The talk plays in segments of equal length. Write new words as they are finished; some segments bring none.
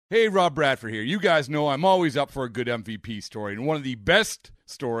Hey, Rob Bradford here. You guys know I'm always up for a good MVP story, and one of the best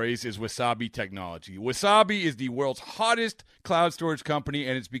stories is Wasabi Technology. Wasabi is the world's hottest cloud storage company,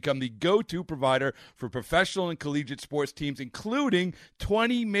 and it's become the go-to provider for professional and collegiate sports teams, including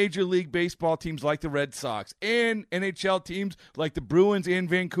 20 Major League Baseball teams like the Red Sox and NHL teams like the Bruins and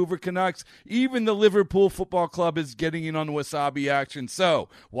Vancouver Canucks. Even the Liverpool Football Club is getting in on the Wasabi action. So,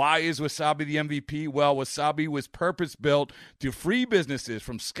 why is Wasabi the MVP? Well, Wasabi was purpose-built to free businesses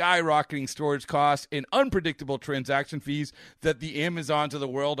from skyrocketing storage costs and unpredictable transaction fees that the Amazons of the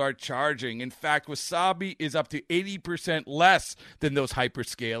world are charging. In fact, Wasabi is up to 80% less than those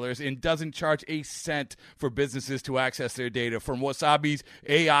hyperscalers and doesn't charge a cent for businesses to access their data. From Wasabi's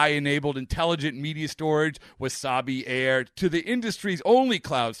AI-enabled intelligent media storage, Wasabi Air, to the industry's only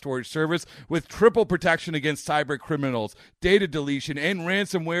cloud storage service with triple protection against cyber criminals, data deletion, and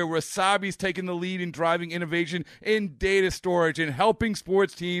ransomware, Wasabi's taken the lead in driving innovation in data storage and helping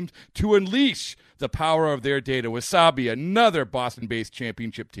sports teams to unleash the power of their data. Wasabi, another Boston-based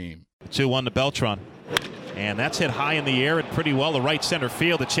championship team. 2-1 to Beltran. And that's hit high in the air and pretty well to right center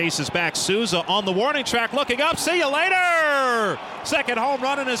field. It chases back. Souza on the warning track looking up. See you later! Second home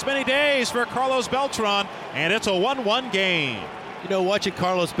run in as many days for Carlos Beltran. And it's a 1-1 game. You know, watching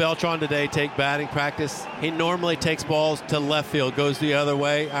Carlos Beltran today take batting practice, he normally takes balls to left field, goes the other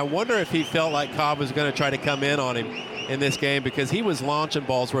way. I wonder if he felt like Cobb was going to try to come in on him in this game, because he was launching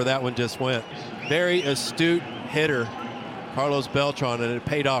balls where that one just went. Very astute hitter, Carlos Beltran, and it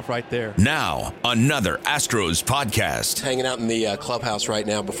paid off right there. Now, another Astros podcast. Hanging out in the clubhouse right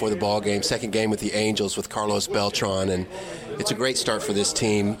now before the ball game, second game with the Angels with Carlos Beltran, and it's a great start for this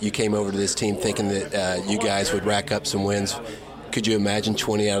team. You came over to this team thinking that you guys would rack up some wins. Could you imagine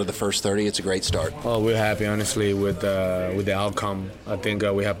 20 out of the first 30? It's a great start. Oh, we're happy, honestly, with the outcome. I think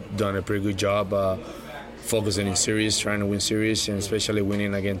we have done a pretty good job focusing in series, trying to win series, and especially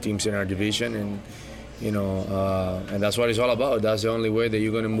winning against teams in our division. And and that's what it's all about. That's the only way that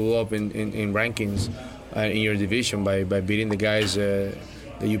you're going to move up in rankings in your division, by beating the guys that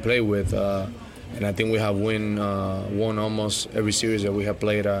you play with. And I think we have won almost every series that we have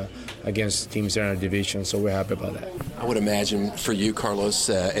played against teams in our division, so we're happy about that. I would imagine for you, Carlos,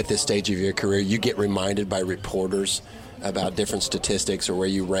 at this stage of your career, you get reminded by reporters about different statistics or where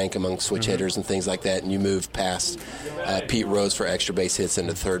you rank among switch hitters and things like that, and you move past Pete Rose for extra base hits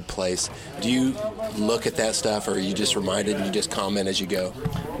into third place. Do you look at that stuff, or are you just reminded and you just comment as you go?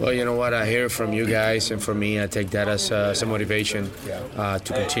 Well, you know what? I hear from you guys, and for me, I take that as some motivation to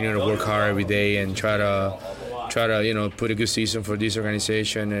continue to work hard every day and try to put a good season for this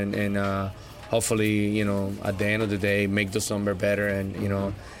organization, and hopefully, at the end of the day, make those numbers better.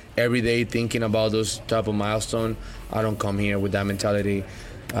 And every day thinking about those type of milestones. I don't come here with that mentality.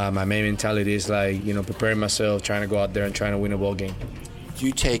 My main mentality is preparing myself, trying to go out there and trying to win a ball game. Do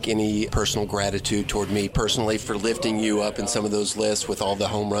you take any personal gratitude toward me personally for lifting you up in some of those lists with all the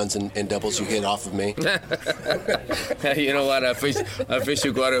home runs and doubles you hit off of me? You know what? I fished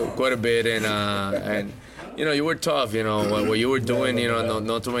you quite a bit, and you were tough. What you were doing.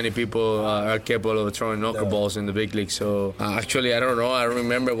 Not too many people are capable of throwing knuckleballs in the big league. So actually, I don't know. I don't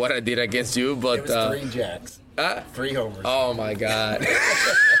remember what I did against you, but it was 3 jacks. 3 homers. Oh my God.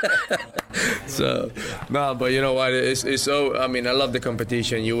 So, no, but you know what? It's so. I love the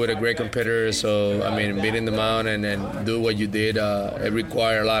competition. You were a great competitor. So, beating them out and then do what you did, it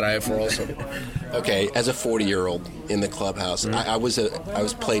required a lot of effort also. Okay, as a 40-year-old in the clubhouse, I was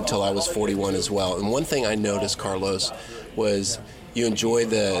played till I was 41 as well. And one thing I noticed, Carlos, was you enjoy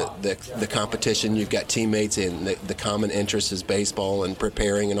the competition. You've got teammates, and the common interest is baseball and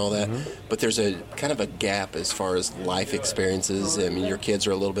preparing and all that. But there's a kind of a gap as far as life experiences. Your kids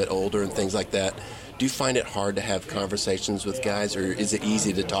are a little bit older and things like that. Do you find it hard to have conversations with guys, or is it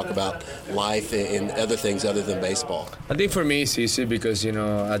easy to talk about life and other things other than baseball? I think for me it's easy because,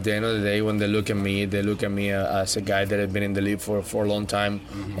 at the end of the day, when they look at me as a guy that has been in the league for a long time,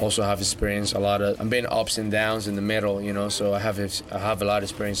 also have experienced a lot of, I've been ups and downs in the middle, so I have a lot of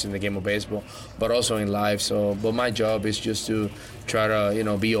experience in the game of baseball, but also in life. So, but my job is just to try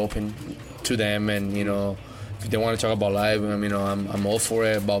to, be open to them, and, if they want to talk about life, I'm all for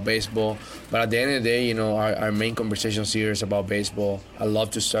it, about baseball. But at the end of the day, our main conversations here is about baseball. I love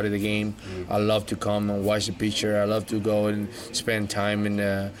to study the game. I love to come and watch the pitcher. I love to go and spend time in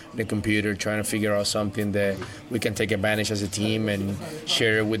the computer trying to figure out something that we can take advantage as a team and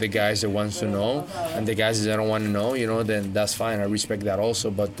share it with the guys that wants to know. And the guys that don't want to know, then that's fine. I respect that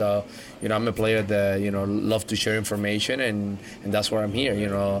also. But, I'm a player that, love to share information, and that's why I'm here.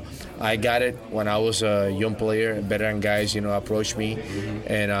 I got it when I was a young player. player, veteran guys, approach me,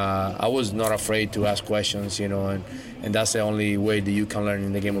 and I was not afraid to ask questions, and that's the only way that you can learn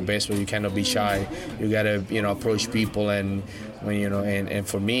in the game of baseball. You cannot be shy. You gotta, approach people, and and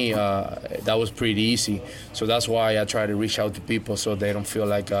for me, that was pretty easy. So that's why I try to reach out to people so they don't feel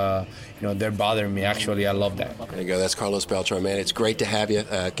like, they're bothering me. Actually, I love that. There you go. That's Carlos Beltran, man. It's great to have you.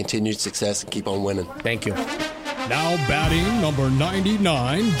 Continued success and keep on winning. Thank you. Now batting number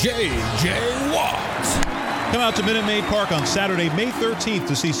 99, J.J. Watt. Come out to Minute Maid Park on Saturday, May 13th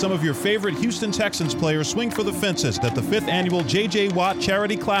to see some of your favorite Houston Texans players swing for the fences at the 5th Annual J.J. Watt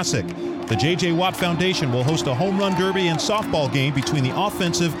Charity Classic. The J.J. Watt Foundation will host a home run derby and softball game between the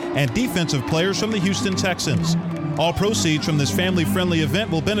offensive and defensive players from the Houston Texans. All proceeds from this family-friendly event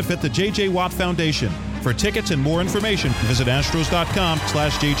will benefit the J.J. Watt Foundation. For tickets and more information, visit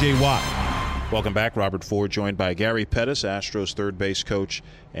Astros.com/JJ Watt. Welcome back. Robert Ford joined by Gary Pettis, Astros third base coach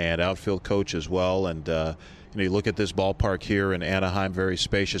and outfield coach as well. And you look at this ballpark here in Anaheim, very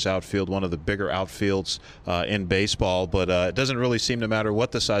spacious outfield, one of the bigger outfields in baseball. But it doesn't really seem to matter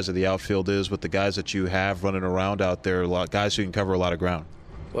what the size of the outfield is with the guys that you have running around out there, guys who can cover a lot of ground.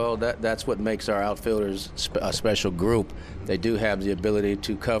 Well, that's what makes our outfielders a special group. They do have the ability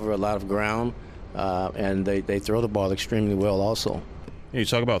to cover a lot of ground, and they throw the ball extremely well also. You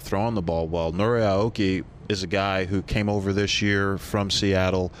talk about throwing the ball well. Nori Aoki is a guy who came over this year from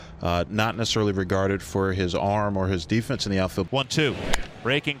Seattle, not necessarily regarded for his arm or his defense in the outfield. 1-2.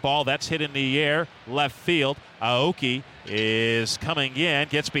 Breaking ball, that's hit in the air, left field. Aoki is coming in,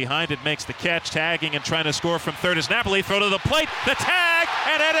 gets behind it, makes the catch, tagging and trying to score from third is Napoli. Throw to the plate, the tag,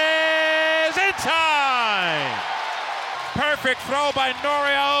 and it is in time! Perfect throw by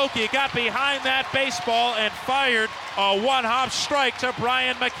Nori Aoki. Got behind that baseball and fired a one-hop strike to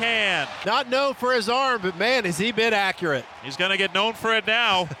Brian McCann. Not known for his arm, but man, has he been accurate. He's going to get known for it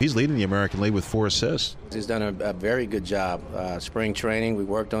now. He's leading the American League with 4 assists. He's done a very good job. Spring training, we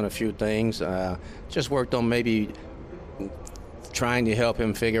worked on a few things. Just worked on maybe trying to help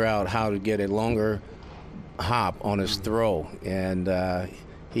him figure out how to get a longer hop on his throw. And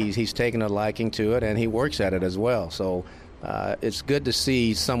he's taken a liking to it, and he works at it as well. So it's good to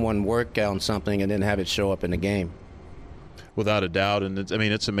see someone work on something and then have it show up in the game. Without a doubt, and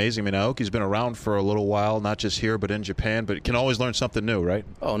it's amazing. Aoki's been around for a little while, not just here but in Japan, but can always learn something new, right?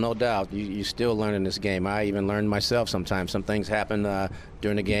 Oh, no doubt. You still learn in this game. I even learn myself sometimes. Some things happen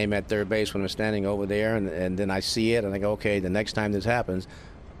during the game at third base when I'm standing over there, and then I see it, and I go, okay, the next time this happens,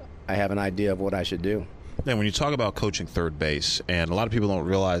 I have an idea of what I should do. And when you talk about coaching third base, and a lot of people don't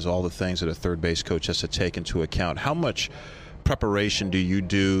realize all the things that a third base coach has to take into account, how much preparation do you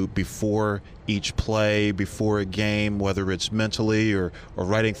do before each play, before a game, whether it's mentally or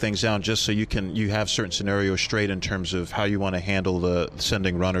writing things down, just so you have certain scenarios straight in terms of how you want to handle the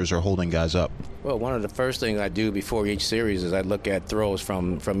sending runners or holding guys up? Well, one of the first things I do before each series is I look at throws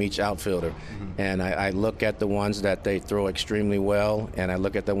from each outfielder. And I look at the ones that they throw extremely well, and I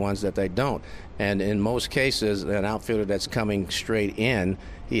look at the ones that they don't. And in most cases, an outfielder that's coming straight in,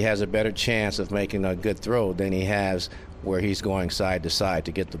 he has a better chance of making a good throw than he has where he's going side to side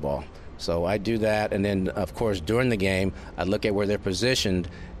to get the ball. So I do that, and then, of course, during the game, I look at where they're positioned,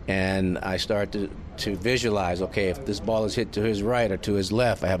 and I start to visualize, okay, if this ball is hit to his right or to his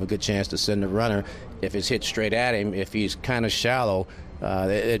left, I have a good chance to send the runner. If it's hit straight at him, if he's kind of shallow,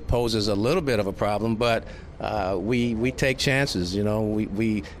 it poses a little bit of a problem, but we take chances.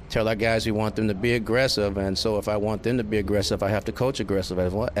 We tell our guys we want them to be aggressive, and so if I want them to be aggressive, I have to coach aggressive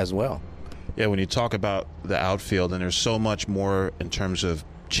as well. Yeah, when you talk about the outfield, and there's so much more in terms of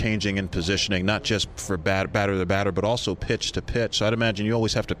changing and positioning, not just for batter to batter, but also pitch to pitch. So I'd imagine you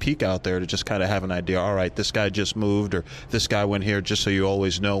always have to peek out there to just kind of have an idea, all right, this guy just moved or this guy went here, just so you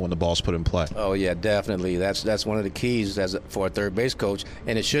always know when the ball's put in play. Oh, yeah, definitely. That's one of the keys for a third base coach,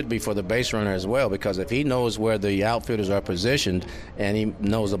 and it should be for the base runner as well, because if he knows where the outfielders are positioned and he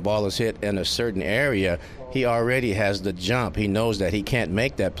knows the ball is hit in a certain area, he already has the jump. He knows that he can't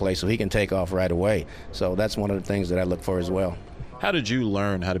make that play, so he can take off right away. So that's one of the things that I look for as well. How did you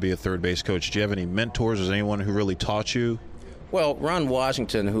learn how to be a third base coach? Do you have any mentors? Was anyone who really taught you? Well, Ron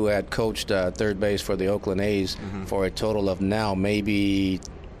Washington, who had coached third base for the Oakland A's for a total of now maybe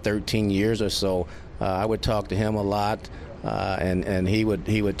 13 years or so, I would talk to him a lot, and he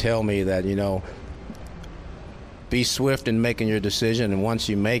would tell me that, be swift in making your decision, and once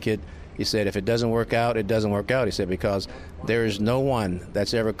you make it, he said, if it doesn't work out, it doesn't work out. He said, because there is no one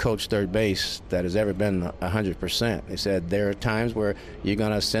that's ever coached third base that has ever been 100%. He said, there are times where you're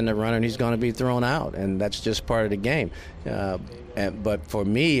going to send a runner and he's going to be thrown out, and that's just part of the game. But for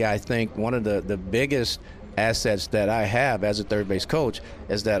me, I think one of the biggest assets that I have as a third base coach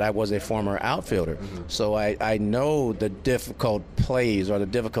is that I was a former outfielder. So I know the difficult plays or the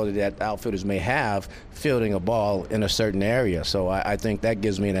difficulty that outfielders may have fielding a ball in a certain area. So I think that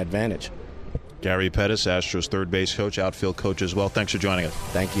gives me an advantage. Gary Pettis, Astros third base coach, outfield coach as well. Thanks for joining us.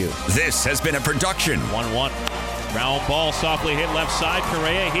 Thank you. This has been a production. 1-1. Ground ball softly hit left side.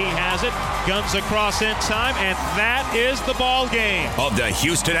 Correa, he has it. Guns across in time, and that is the ball game. Of the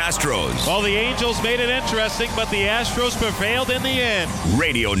Houston Astros. Well, the Angels made it interesting, but the Astros prevailed in the end.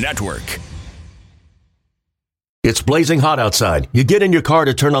 Radio Network. It's blazing hot outside. You get in your car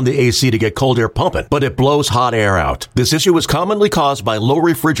to turn on the AC to get cold air pumping, but it blows hot air out. This issue is commonly caused by low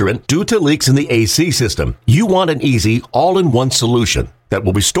refrigerant due to leaks in the AC system. You want an easy, all-in-one solution that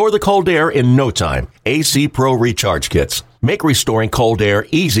will restore the cold air in no time. AC Pro Recharge Kits. Make restoring cold air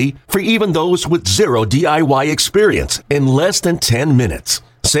easy for even those with zero DIY experience in less than 10 minutes.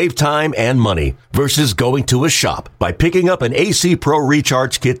 Save time and money versus going to a shop by picking up an AC Pro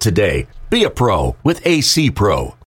Recharge Kit today. Be a pro with AC Pro.